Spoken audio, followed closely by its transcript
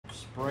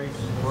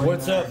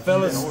What's up,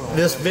 fellas?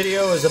 This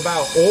video is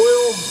about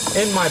oil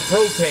in my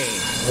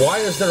propane. Why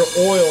is there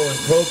oil in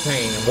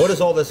propane? And what is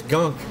all this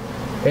gunk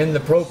in the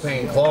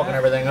propane clogging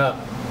everything up?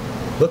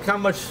 Look how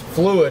much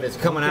fluid is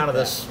coming out of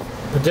this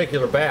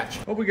particular batch.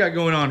 What we got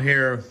going on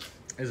here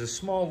is a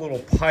small little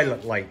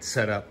pilot light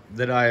setup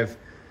that I've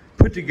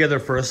put together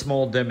for a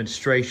small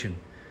demonstration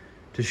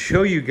to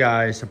show you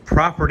guys a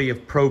property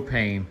of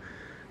propane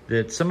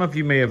that some of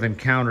you may have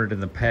encountered in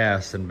the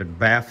past and been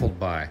baffled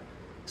by.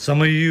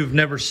 Some of you have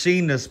never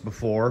seen this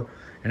before,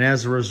 and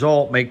as a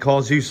result may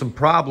cause you some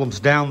problems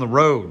down the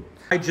road.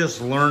 I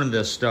just learned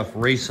this stuff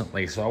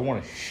recently, so I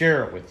want to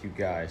share it with you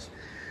guys.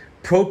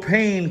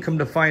 Propane, come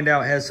to find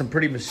out, has some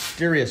pretty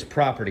mysterious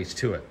properties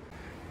to it.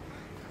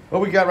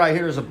 What we got right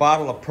here is a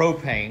bottle of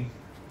propane,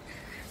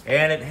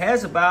 and it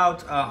has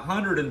about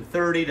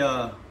 130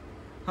 to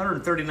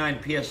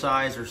 139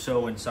 psi's or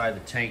so inside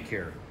the tank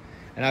here.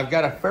 And I've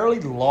got a fairly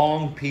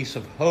long piece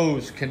of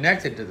hose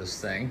connected to this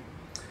thing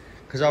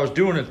because I was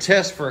doing a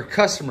test for a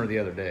customer the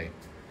other day.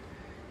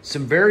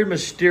 Some very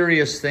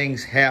mysterious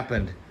things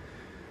happened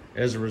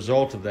as a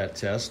result of that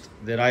test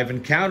that I've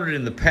encountered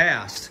in the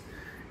past,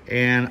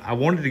 and I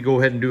wanted to go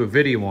ahead and do a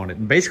video on it.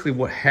 And basically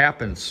what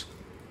happens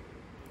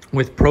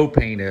with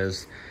propane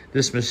is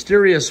this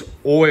mysterious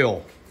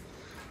oil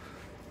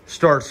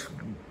starts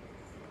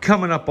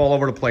coming up all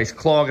over the place,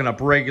 clogging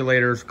up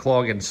regulators,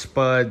 clogging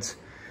spuds,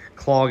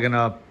 clogging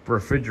up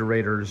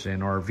refrigerators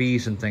and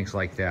RVs and things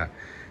like that.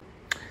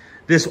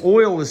 This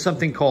oil is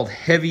something called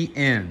heavy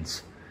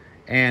ends,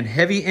 and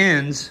heavy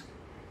ends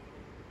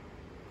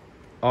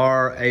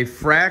are a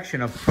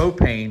fraction of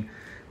propane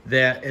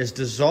that is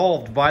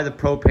dissolved by the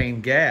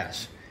propane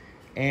gas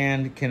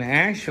and can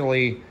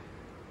actually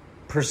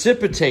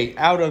precipitate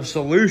out of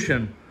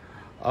solution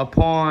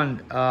upon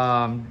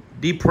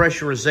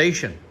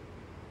depressurization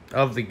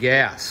of the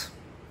gas.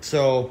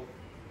 So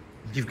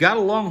if you've got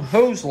a long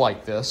hose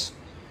like this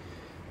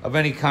of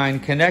any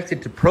kind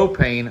connected to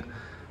propane,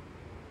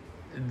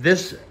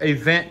 this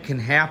event can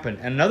happen.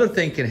 Another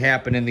thing can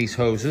happen in these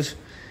hoses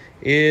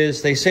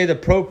is they say the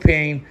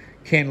propane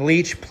can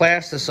leach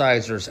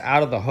plasticizers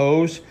out of the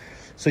hose.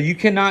 So you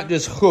cannot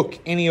just hook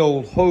any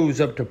old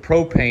hose up to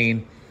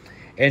propane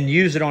and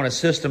use it on a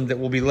system that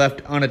will be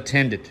left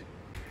unattended.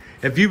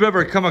 If you've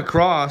ever come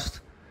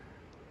across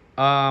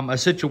a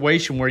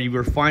situation where you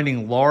were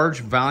finding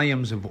large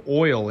volumes of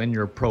oil in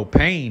your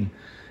propane,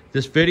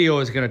 this video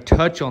is going to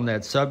touch on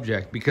that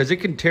subject because it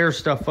can tear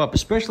stuff up,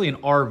 especially in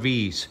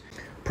RVs.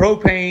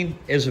 Propane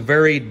is a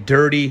very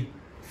dirty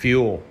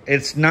fuel.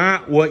 It's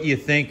not what you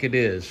think it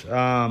is.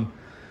 To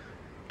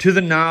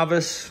the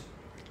novice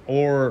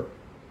or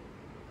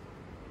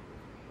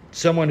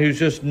someone who's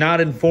just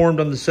not informed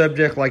on the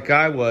subject like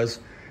I was,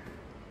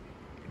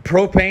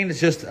 propane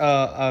is just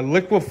a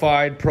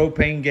liquefied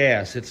propane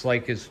gas. It's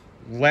like it's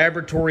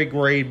laboratory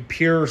grade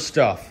pure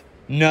stuff.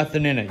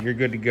 Nothing in it. You're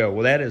good to go.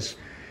 Well, that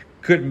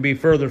couldn't be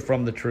further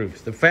from the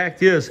truth. The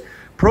fact is,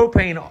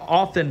 propane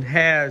often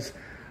has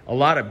a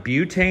lot of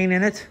butane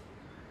in it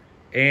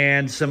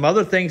and some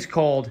other things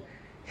called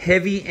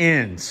heavy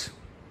ends.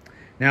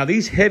 Now,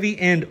 these heavy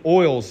end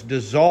oils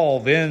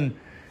dissolve in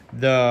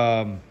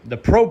the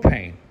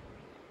propane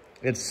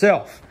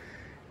itself.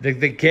 The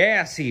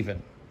gas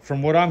even,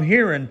 from what I'm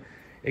hearing,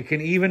 it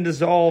can even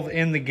dissolve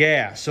in the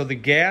gas. So the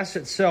gas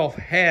itself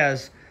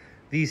has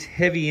these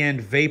heavy end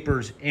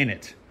vapors in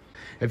it.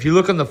 If you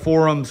look on the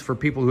forums for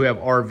people who have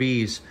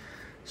RVs,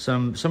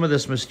 some of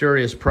this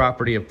mysterious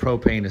property of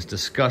propane is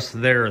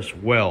discussed there as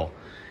well.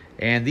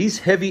 And these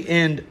heavy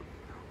end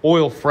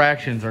oil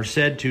fractions are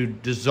said to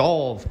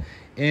dissolve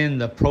in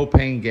the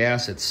propane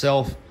gas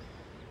itself,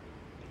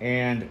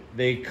 and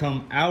they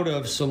come out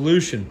of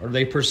solution, or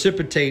they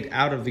precipitate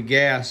out of the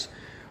gas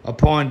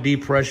upon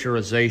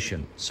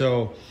depressurization.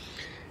 So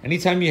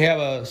anytime you have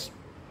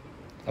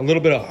a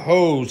little bit of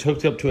hose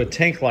hooked up to a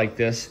tank like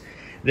this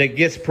that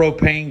gets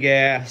propane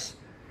gas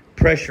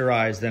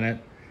pressurized in it,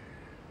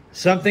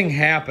 something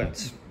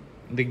happens.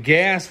 The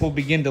gas will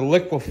begin to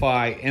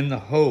liquefy in the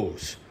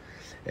hose.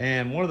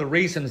 And one of the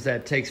reasons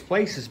that takes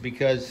place is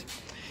because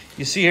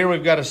you see here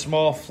we've got a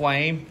small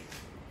flame,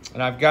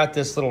 and I've got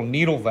this little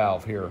needle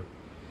valve here.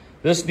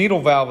 This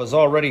needle valve is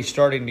already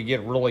starting to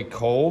get really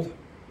cold.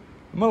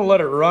 I'm going to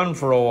let it run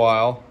for a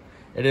while,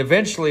 and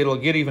eventually it'll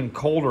get even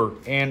colder.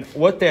 And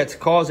what that's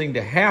causing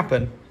to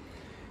happen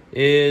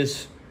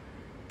is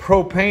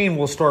propane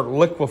will start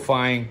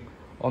liquefying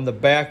on the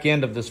back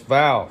end of this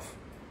valve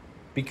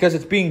because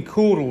it's being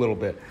cooled a little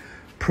bit.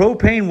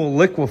 Propane will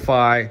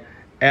liquefy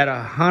at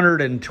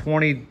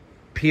 120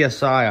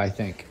 psi, I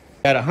think.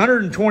 At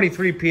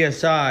 123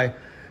 psi,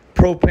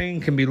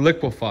 propane can be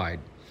liquefied.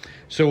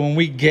 So when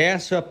we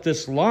gas up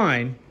this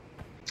line,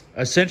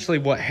 essentially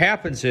what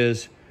happens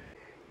is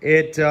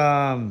it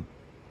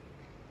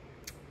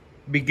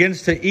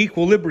begins to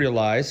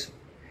equilibrialize,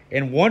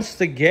 and once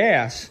the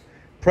gas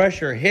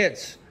pressure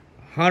hits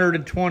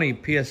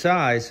 120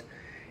 psi's,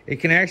 it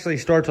can actually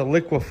start to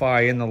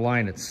liquefy in the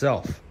line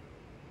itself.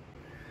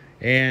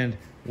 And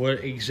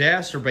what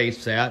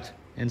exacerbates that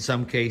in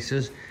some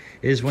cases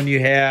is when you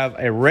have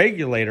a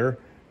regulator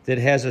that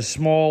has a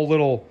small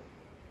little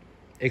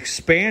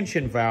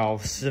expansion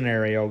valve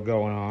scenario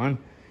going on.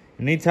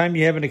 Anytime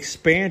you have an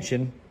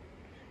expansion,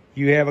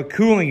 you have a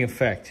cooling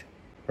effect.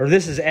 Or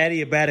this is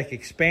adiabatic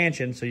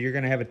expansion, so you're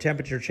going to have a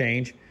temperature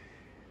change.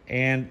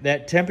 And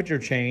that temperature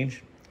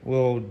change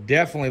will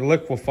definitely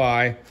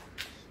liquefy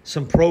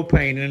some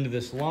propane into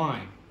this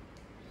line.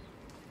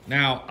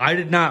 Now, I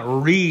did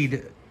not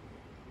read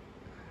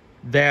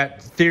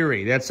that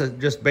theory. That's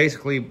just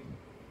basically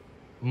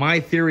my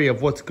theory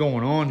of what's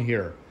going on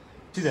here.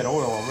 See that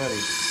oil already.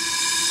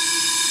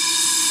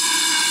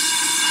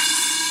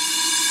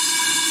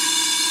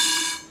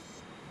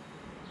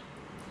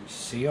 You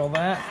see all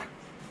that?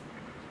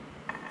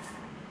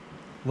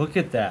 Look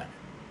at that.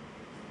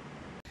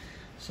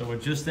 So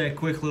with just that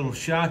quick little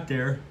shot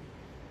there,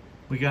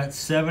 we got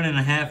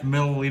 7.5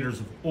 milliliters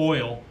of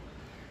oil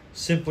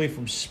simply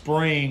from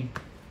spraying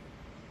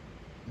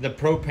the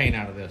propane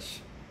out of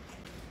this.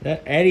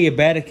 That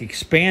adiabatic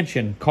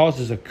expansion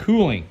causes a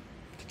cooling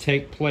to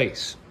take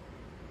place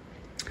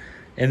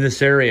in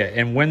this area.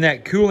 And when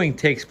that cooling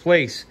takes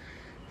place,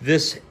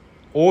 this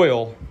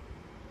oil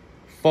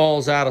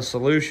falls out of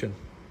solution.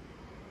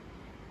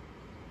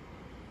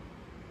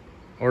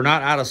 Or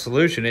not out of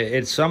solution,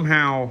 it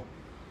somehow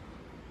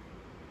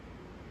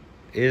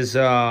is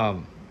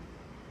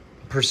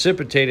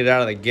precipitated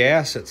out of the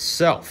gas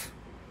itself.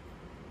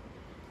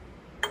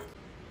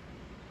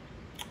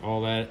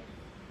 All that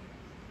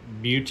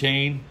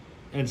butane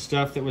and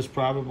stuff that was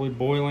probably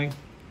boiling.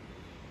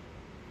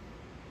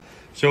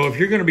 So if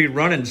you're going to be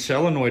running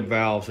solenoid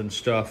valves and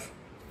stuff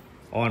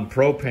on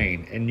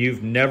propane and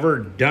you've never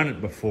done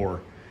it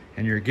before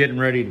and you're getting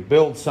ready to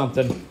build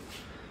something,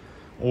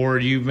 or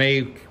you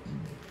may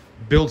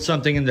build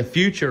something in the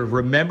future,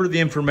 remember the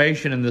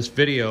information in this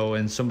video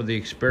and some of the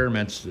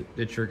experiments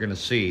that you're going to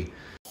see.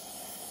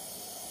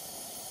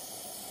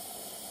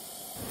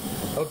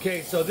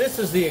 Okay, so this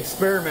is the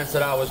experiments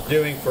that I was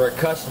doing for a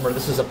customer.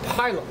 This is a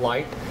pilot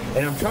light,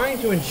 and I'm trying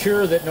to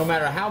ensure that no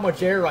matter how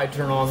much air I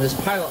turn on, this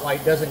pilot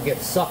light doesn't get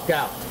sucked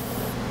out,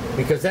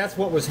 because that's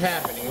what was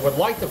happening. It would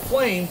light the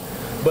flame,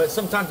 but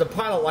sometimes the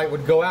pilot light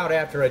would go out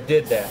after it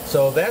did that.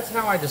 So that's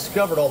how I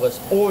discovered all this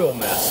oil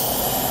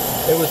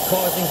mess. It was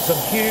causing some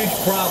huge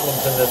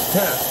problems in this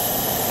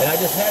test, and I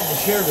just had to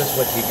share this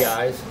with you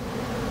guys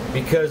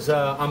because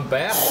I'm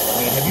baffled.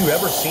 I mean, have you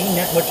ever seen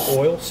that much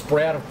oil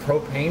spray out of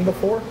propane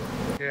before?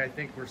 Okay, I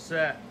think we're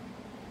set.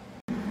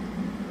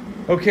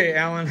 Okay,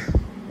 Alan,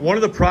 one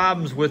of the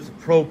problems with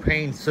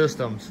propane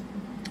systems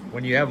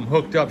when you have them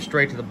hooked up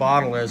straight to the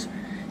bottle is,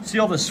 see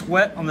all the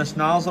sweat on this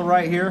nozzle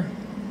right here?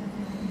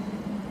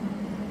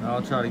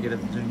 I'll try to get it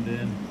zoomed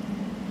in.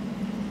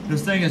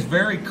 This thing is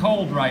very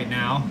cold right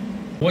now.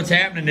 What's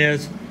happening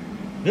is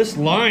this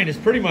line is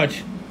pretty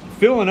much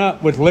filling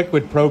up with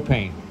liquid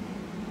propane.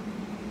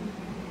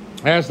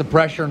 As the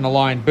pressure in the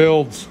line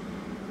builds,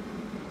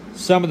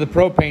 some of the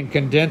propane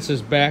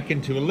condenses back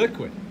into a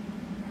liquid.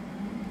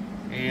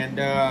 And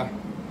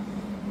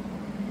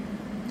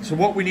so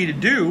what we need to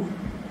do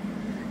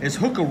is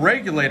hook a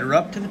regulator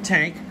up to the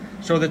tank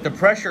so that the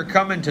pressure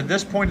coming to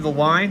this point of the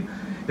line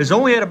is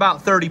only at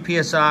about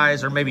 30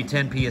 psi's or maybe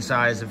 10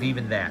 psi's, if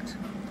even that.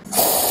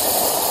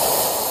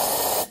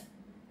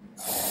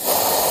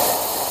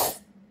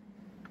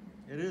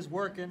 It is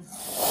working.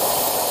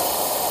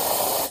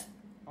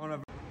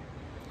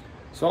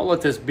 So I'll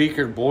let this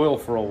beaker boil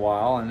for a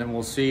while, and then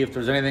we'll see if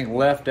there's anything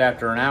left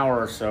after an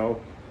hour or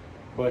so.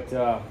 But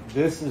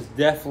this is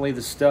definitely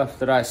the stuff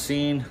that I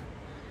seen.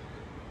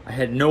 I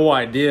had no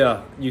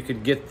idea you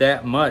could get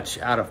that much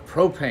out of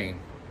propane.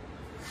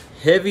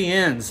 Heavy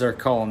ends, they're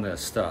calling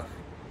this stuff.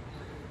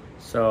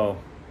 So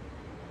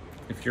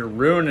if you're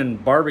ruining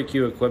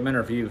barbecue equipment, or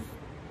if you've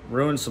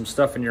ruined some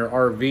stuff in your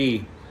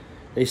RV,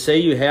 they say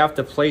you have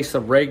to place a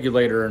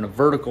regulator in a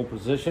vertical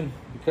position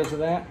because of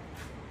that.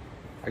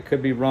 I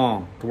could be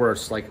wrong, to where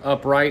it's like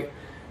upright.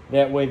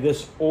 That way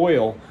this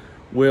oil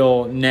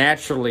will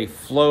naturally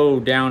flow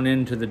down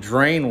into the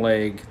drain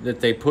leg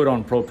that they put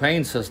on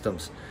propane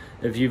systems.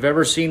 If you've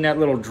ever seen that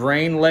little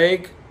drain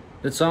leg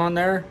that's on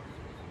there,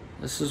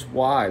 this is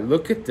why.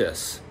 Look at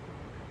this.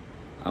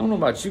 I don't know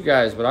about you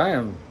guys, but I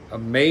am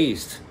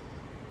amazed.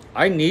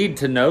 I need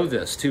to know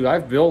this too.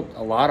 I've built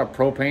a lot of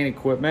propane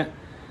equipment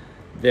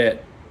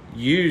that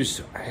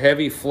use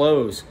heavy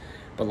flows.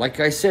 But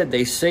like I said,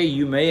 they say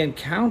you may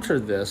encounter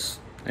this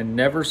and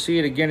never see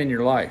it again in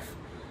your life.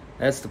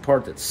 That's the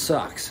part that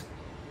sucks.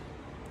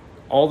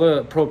 All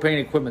the propane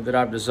equipment that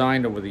I've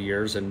designed over the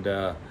years, and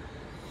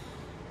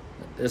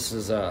this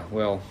is,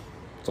 well,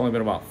 it's only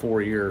been about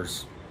 4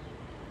 years.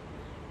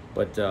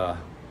 But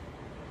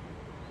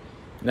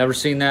never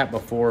seen that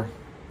before.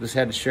 Just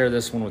had to share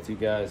this one with you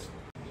guys.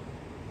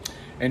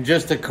 And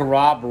just to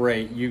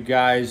corroborate you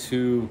guys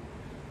who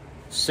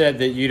said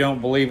that you don't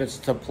believe it's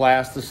to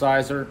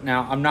plasticizer.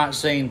 Now, I'm not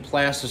saying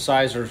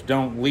plasticizers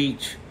don't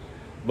leach,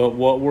 but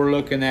what we're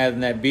looking at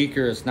in that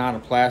beaker is not a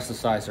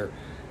plasticizer.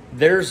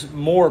 There's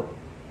more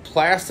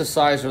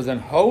plasticizer than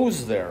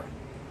hose there.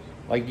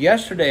 Like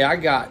yesterday, I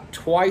got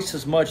twice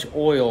as much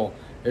oil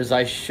as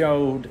I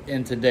showed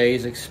in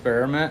today's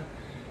experiment.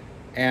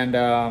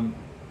 And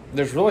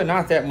there's really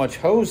not that much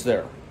hose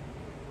there.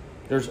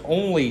 There's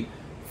only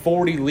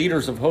 40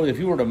 liters of hose. If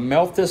you were to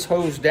melt this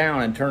hose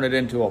down and turn it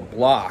into a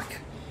block,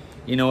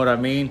 you know what I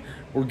mean?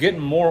 We're getting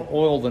more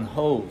oil than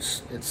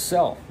hose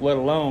itself, let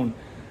alone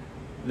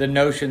the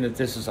notion that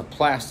this is a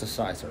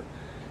plasticizer.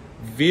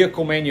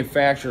 Vehicle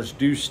manufacturers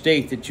do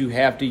state that you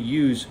have to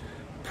use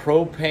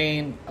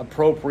propane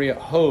appropriate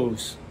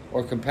hose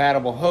or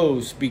compatible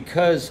hose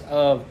because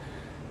of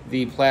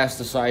the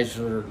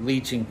plasticizer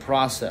leaching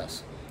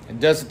process. It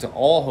does it to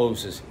all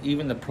hoses,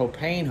 even the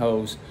propane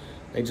hose.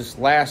 They just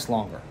last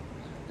longer.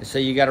 They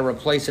say you got to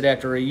replace it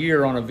after a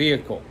year on a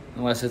vehicle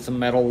unless it's a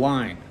metal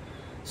line.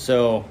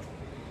 So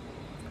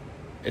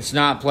it's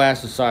not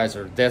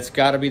plasticizer. That's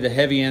got to be the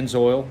heavy ends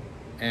oil,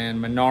 and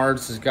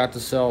Menards has got to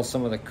sell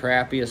some of the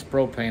crappiest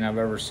propane I've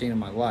ever seen in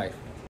my life.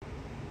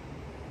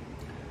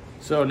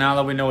 So now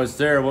that we know it's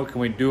there, what can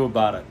we do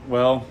about it?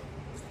 Well,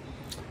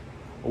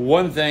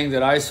 one thing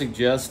that I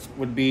suggest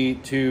would be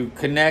to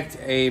connect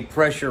a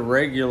pressure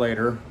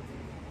regulator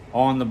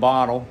on the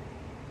bottle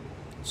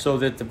so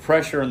that the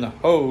pressure in the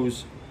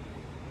hose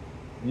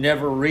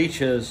never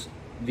reaches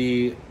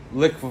the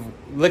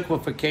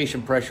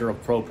liquefaction pressure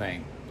of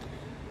propane.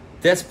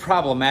 That's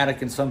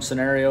problematic in some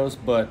scenarios,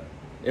 but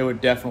it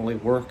would definitely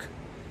work.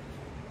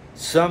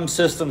 Some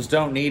systems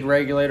don't need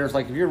regulators.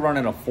 Like if you're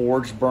running a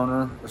forge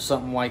burner or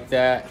something like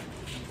that,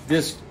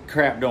 this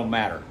crap don't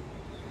matter.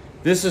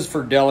 This is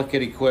for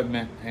delicate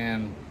equipment,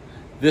 and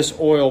this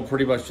oil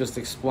pretty much just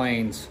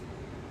explains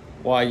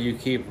why you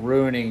keep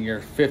ruining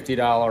your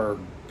 $50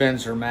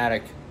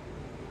 Benzermatic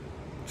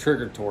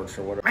trigger torch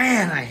or whatever.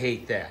 Man, I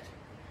hate that.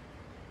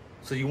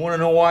 So you want to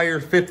know why your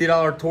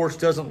 $50 torch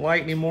doesn't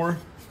light anymore?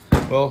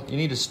 Well, you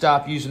need to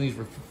stop using these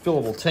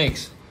refillable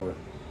tanks.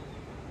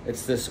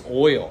 It's this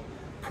oil.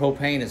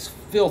 Propane is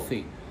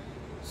filthy.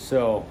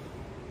 So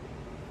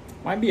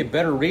might be a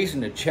better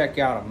reason to check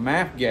out a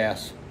MAP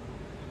gas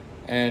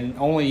and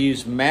only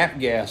use MAP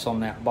gas on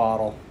that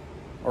bottle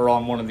or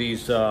on one of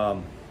these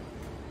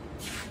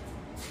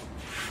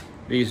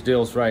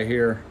deals right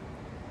here.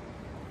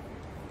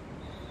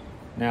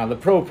 Now the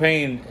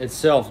propane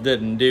itself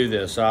didn't do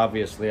this.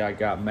 Obviously I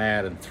got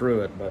mad and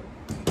threw it, but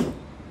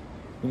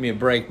give me a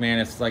break, man.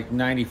 It's like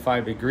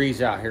 95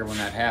 degrees out here when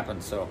that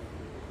happens. So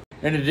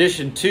in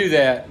addition to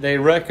that, they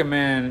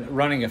recommend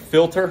running a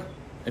filter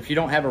if you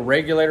don't have a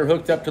regulator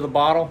hooked up to the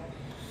bottle.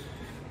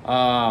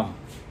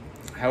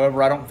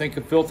 However, I don't think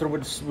a filter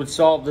would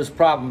solve this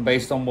problem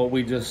based on what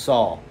we just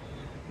saw,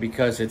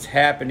 because it's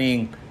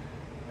happening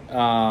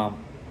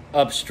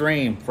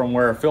upstream from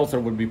where a filter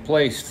would be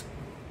placed.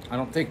 I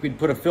don't think we'd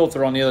put a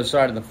filter on the other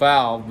side of the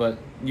valve, but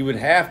you would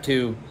have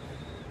to,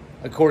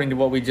 according to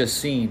what we just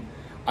seen.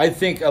 I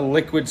think a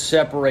liquid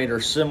separator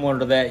similar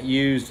to that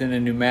used in a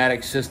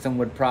pneumatic system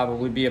would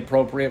probably be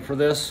appropriate for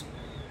this.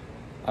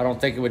 I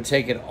don't think it would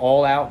take it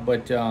all out,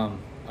 but an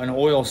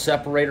oil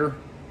separator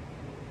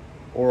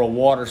or a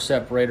water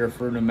separator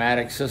for a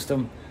pneumatic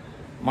system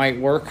might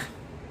work.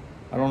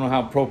 I don't know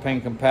how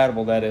propane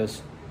compatible that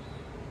is.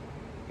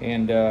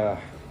 And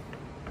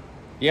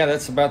yeah,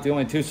 that's about the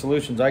only two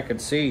solutions I could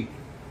see.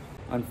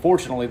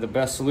 Unfortunately, the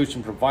best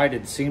solution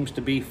provided seems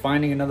to be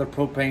finding another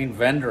propane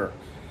vendor.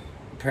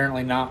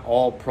 Apparently not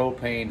all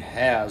propane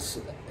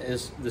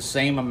is the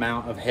same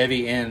amount of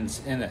heavy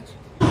ends in it.